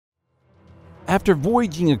After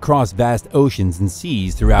voyaging across vast oceans and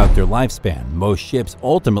seas throughout their lifespan, most ships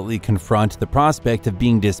ultimately confront the prospect of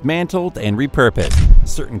being dismantled and repurposed.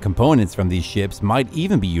 Certain components from these ships might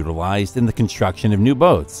even be utilized in the construction of new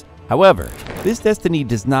boats. However, this destiny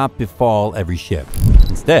does not befall every ship.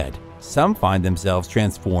 Instead, some find themselves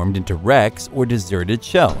transformed into wrecks or deserted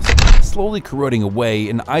shells, slowly corroding away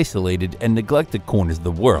in isolated and neglected corners of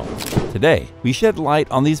the world. Today, we shed light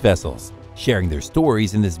on these vessels, sharing their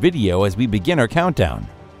stories in this video as we begin our countdown.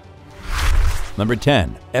 Number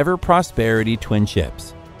 10. Ever Prosperity Twin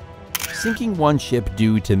Ships. Sinking one ship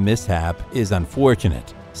due to mishap is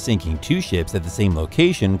unfortunate. Sinking two ships at the same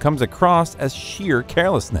location comes across as sheer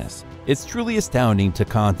carelessness. It's truly astounding to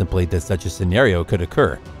contemplate that such a scenario could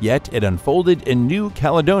occur, yet it unfolded in New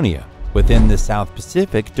Caledonia, within the South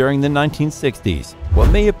Pacific during the 1960s.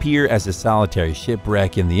 What may appear as a solitary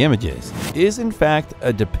shipwreck in the images is in fact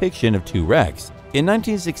a depiction of two wrecks. In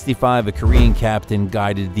 1965, a Korean captain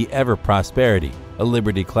guided the Ever Prosperity, a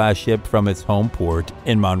Liberty-class ship from its home port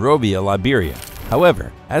in Monrovia, Liberia.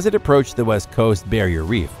 However, as it approached the West Coast Barrier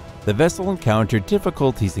Reef, the vessel encountered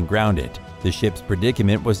difficulties and grounded. The ship's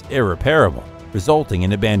predicament was irreparable, resulting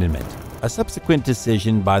in abandonment. A subsequent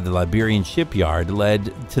decision by the Liberian shipyard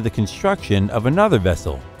led to the construction of another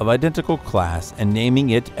vessel of identical class and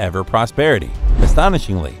naming it Ever Prosperity.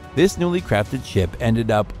 Astonishingly, this newly crafted ship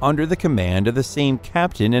ended up under the command of the same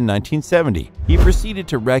captain in 1970. He proceeded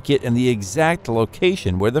to wreck it in the exact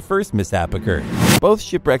location where the first mishap occurred. Both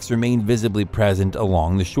shipwrecks remain visibly present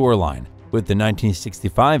along the shoreline, with the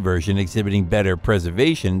 1965 version exhibiting better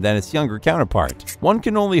preservation than its younger counterpart. One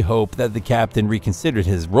can only hope that the captain reconsidered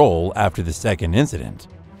his role after the second incident.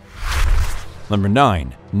 Number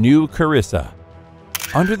 9. New Carissa.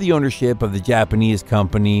 Under the ownership of the Japanese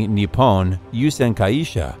company Nippon Yusen,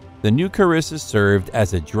 the New Carissa served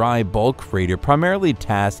as a dry bulk freighter primarily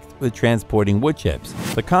tasked with transporting wood chips.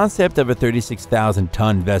 The concept of a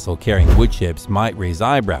 36,000-ton vessel carrying wood chips might raise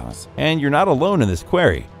eyebrows, and you're not alone in this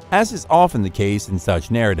query. As is often the case in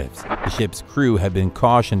such narratives, the ship's crew had been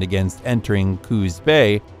cautioned against entering Coos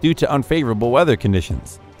Bay due to unfavorable weather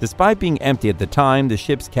conditions. Despite being empty at the time, the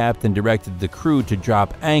ship's captain directed the crew to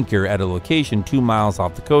drop anchor at a location 2 miles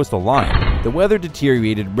off the coastal line. The weather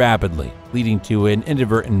deteriorated rapidly, leading to an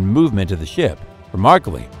inadvertent movement of the ship.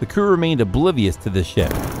 Remarkably, the crew remained oblivious to the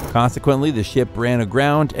ship. Consequently, the ship ran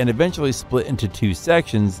aground and eventually split into two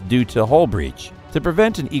sections due to hull breach. To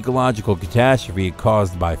prevent an ecological catastrophe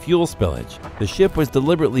caused by fuel spillage, the ship was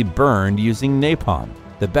deliberately burned using napalm.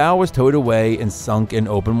 The bow was towed away and sunk in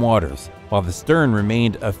open waters, while the stern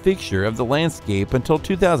remained a fixture of the landscape until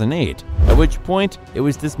 2008, at which point it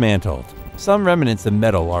was dismantled. Some remnants of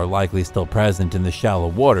metal are likely still present in the shallow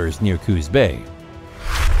waters near Coos Bay.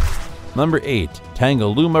 Number 8.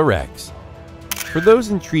 Tangalooma Wrecks. For those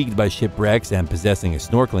intrigued by shipwrecks and possessing a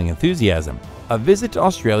snorkeling enthusiasm, a visit to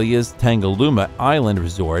Australia's Tangalooma Island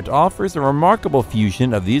resort offers a remarkable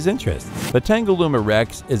fusion of these interests. The Tangalooma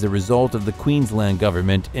Wrecks is a result of the Queensland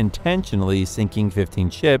government intentionally sinking 15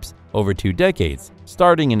 ships over 2 decades,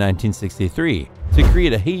 starting in 1963, to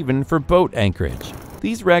create a haven for boat anchorage.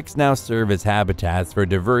 These wrecks now serve as habitats for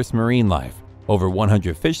diverse marine life. Over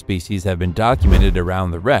 100 fish species have been documented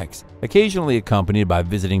around the wrecks, occasionally accompanied by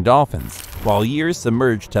visiting dolphins. While years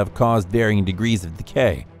submerged have caused varying degrees of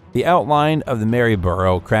decay, the outline of the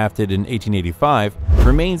Maryborough, crafted in 1885,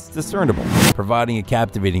 remains discernible, providing a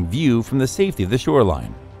captivating view from the safety of the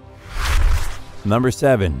shoreline. Number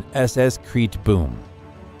 7. SS Crete Boom.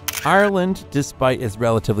 Ireland, despite its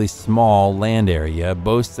relatively small land area,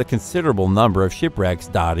 boasts a considerable number of shipwrecks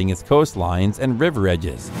dotting its coastlines and river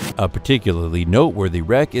edges. A particularly noteworthy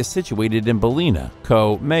wreck is situated in Ballina,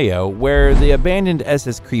 Co. Mayo, where the abandoned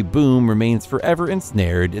SS Crete Boom remains forever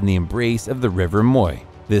ensnared in the embrace of the River Moy.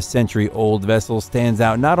 This century-old vessel stands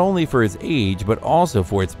out not only for its age, but also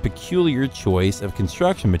for its peculiar choice of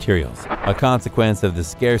construction materials, a consequence of the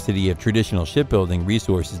scarcity of traditional shipbuilding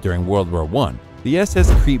resources during World War I. The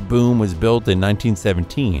SS Crete Boom was built in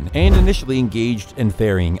 1917 and initially engaged in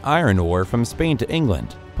ferrying iron ore from Spain to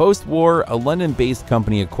England. Post-war, a London-based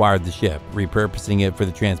company acquired the ship, repurposing it for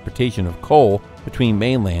the transportation of coal between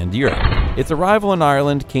mainland Europe. Its arrival in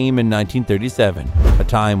Ireland came in 1937, a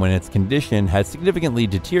time when its condition had significantly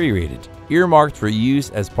deteriorated, earmarked for use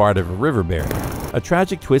as part of a river barrier. A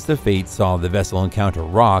tragic twist of fate saw the vessel encounter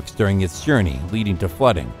rocks during its journey, leading to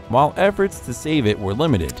flooding. While efforts to save it were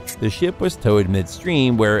limited, the ship was towed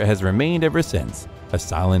midstream, where it has remained ever since, a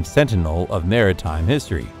silent sentinel of maritime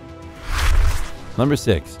history. Number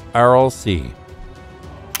 6. Aral Sea.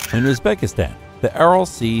 In Uzbekistan, the Aral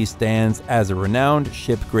Sea stands as a renowned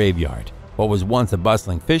ship graveyard. What was once a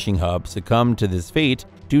bustling fishing hub succumbed to this fate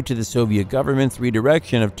due to the Soviet government's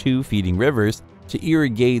redirection of two feeding rivers to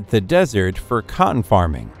irrigate the desert for cotton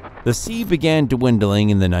farming. The sea began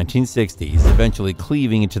dwindling in the 1960s, eventually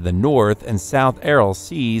cleaving into the North and South Aral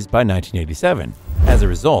Seas by 1987. As a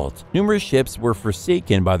result, numerous ships were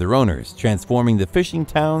forsaken by their owners, transforming the fishing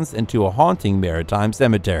towns into a haunting maritime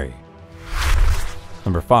cemetery.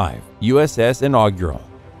 Number 5. USS Inaugural.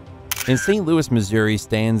 In St. Louis, Missouri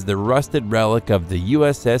stands the rusted relic of the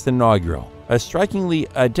USS Inaugural, a strikingly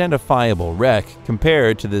identifiable wreck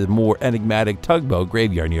compared to the more enigmatic tugboat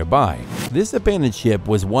graveyard nearby. This abandoned ship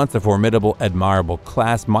was once a formidable Admirable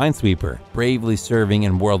class minesweeper, bravely serving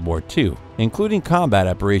in World War II, including combat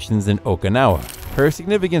operations in Okinawa. Her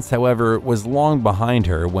significance, however, was long behind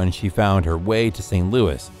her when she found her way to St.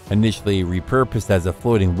 Louis. Initially repurposed as a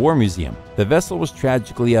floating war museum, the vessel was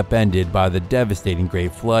tragically upended by the devastating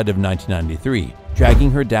Great Flood of 1993,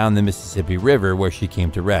 dragging her down the Mississippi River where she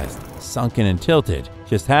came to rest. Sunken and tilted,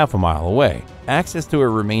 just half a mile away, access to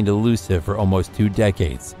her remained elusive for almost 2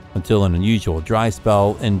 decades, until an unusual dry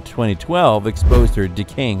spell in 2012 exposed her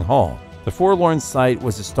decaying hull. The forlorn sight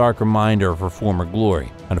was a stark reminder of her former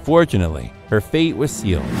glory. Unfortunately, her fate was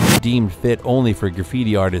sealed, deemed fit only for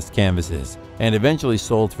graffiti artists' canvases, and eventually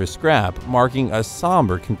sold for scrap, marking a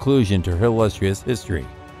somber conclusion to her illustrious history.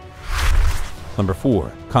 Number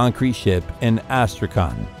 4. Concrete ship in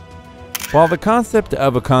Astrakhan. While the concept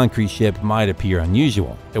of a concrete ship might appear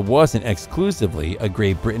unusual, it wasn't exclusively a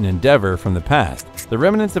Great Britain endeavor from the past. The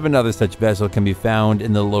remnants of another such vessel can be found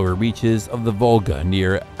in the lower reaches of the Volga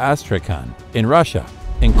near Astrakhan in Russia,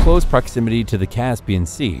 in close proximity to the Caspian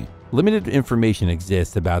Sea. Limited information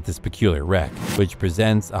exists about this peculiar wreck, which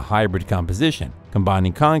presents a hybrid composition,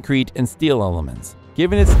 combining concrete and steel elements.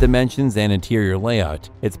 Given its dimensions and interior layout,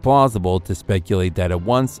 it's plausible to speculate that it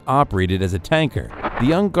once operated as a tanker.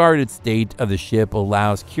 The unguarded state of the ship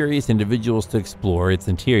allows curious individuals to explore its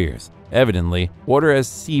interiors. Evidently, water has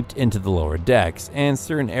seeped into the lower decks, and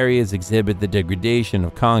certain areas exhibit the degradation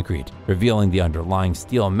of concrete, revealing the underlying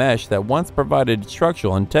steel mesh that once provided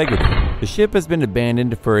structural integrity. The ship has been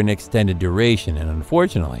abandoned for an extended duration, and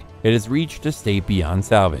unfortunately, it has reached a state beyond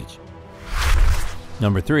salvage.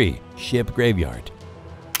 Number 3. Ship Graveyard.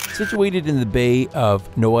 Situated in the Bay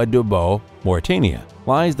of Nouadhibou, Mauritania,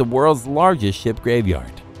 lies the world's largest ship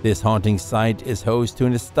graveyard. This haunting site is host to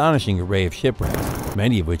an astonishing array of shipwrecks,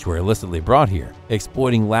 many of which were illicitly brought here.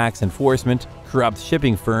 Exploiting lax enforcement, corrupt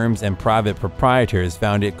shipping firms and private proprietors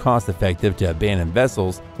found it cost-effective to abandon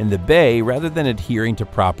vessels in the bay rather than adhering to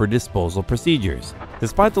proper disposal procedures.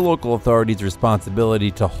 Despite the local authorities'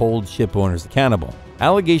 responsibility to hold ship owners accountable,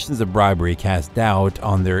 allegations of bribery cast doubt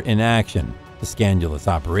on their inaction. The scandalous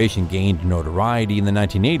operation gained notoriety in the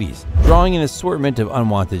 1980s, drawing an assortment of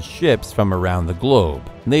unwanted ships from around the globe,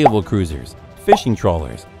 naval cruisers, fishing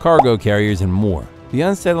trawlers, cargo carriers, and more. The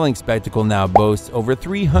unsettling spectacle now boasts over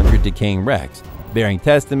 300 decaying wrecks, bearing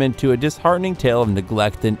testament to a disheartening tale of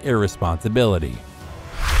neglect and irresponsibility.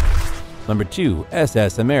 Number 2.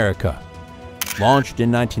 SS America. Launched in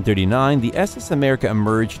 1939, the SS America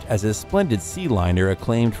emerged as a splendid sea liner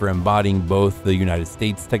acclaimed for embodying both the United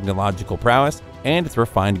States' technological prowess and its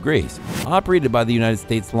refined grace. Operated by the United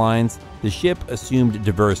States Lines, the ship assumed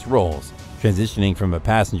diverse roles, transitioning from a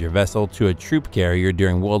passenger vessel to a troop carrier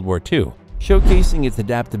during World War II, showcasing its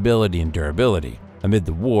adaptability and durability. Amid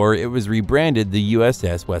the war, it was rebranded the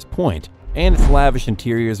USS West Point, and its lavish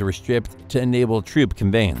interiors were stripped to enable troop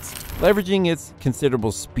conveyance. Leveraging its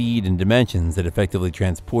considerable speed and dimensions, it effectively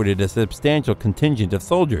transported a substantial contingent of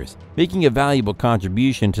soldiers, making a valuable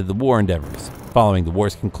contribution to the war endeavors. Following the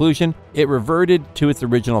war's conclusion, it reverted to its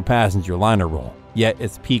original passenger liner role, yet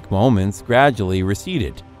its peak moments gradually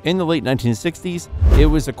receded. In the late 1960s, it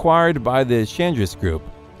was acquired by the Chandris Group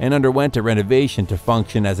and underwent a renovation to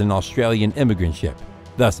function as an Australian immigrant ship,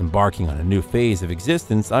 thus embarking on a new phase of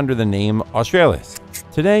existence under the name Australis.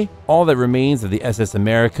 Today, all that remains of the SS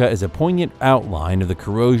America is a poignant outline of the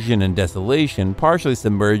corrosion and desolation partially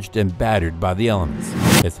submerged and battered by the elements.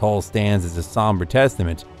 Its hull stands as a somber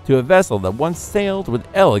testament to a vessel that once sailed with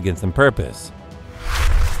elegance and purpose.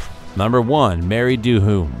 Number 1. Mary du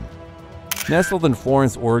Homme. Nestled in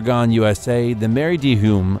Florence, Oregon, USA, the Mary du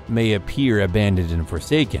Homme may appear abandoned and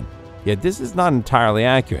forsaken. Yet this is not entirely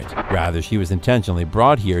accurate. Rather, she was intentionally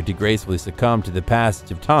brought here to gracefully succumb to the passage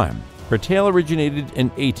of time. Her tale originated in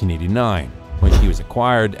 1889, when she was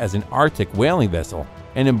acquired as an Arctic whaling vessel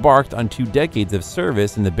and embarked on 2 decades of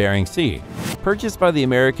service in the Bering Sea. Purchased by the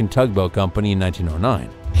American Tugboat Company in 1909,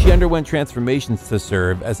 she underwent transformations to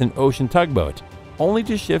serve as an ocean tugboat, only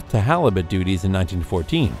to shift to halibut duties in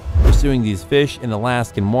 1914, pursuing these fish in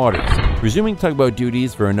Alaskan waters. Resuming tugboat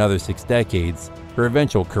duties for another 6 decades, Her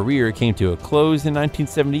eventual career came to a close in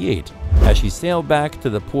 1978 as she sailed back to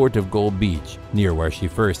the port of Gold Beach, near where she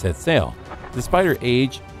first set sail. Despite her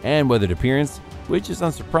age and weathered appearance, which is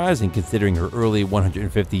unsurprising considering her early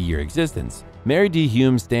 150-year existence, Mary D.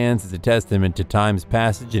 Hume stands as a testament to time's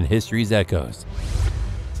passage and history's echoes.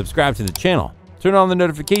 Subscribe to the channel, turn on the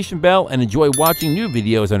notification bell, and enjoy watching new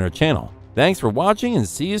videos on our channel. Thanks for watching and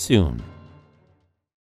see you soon.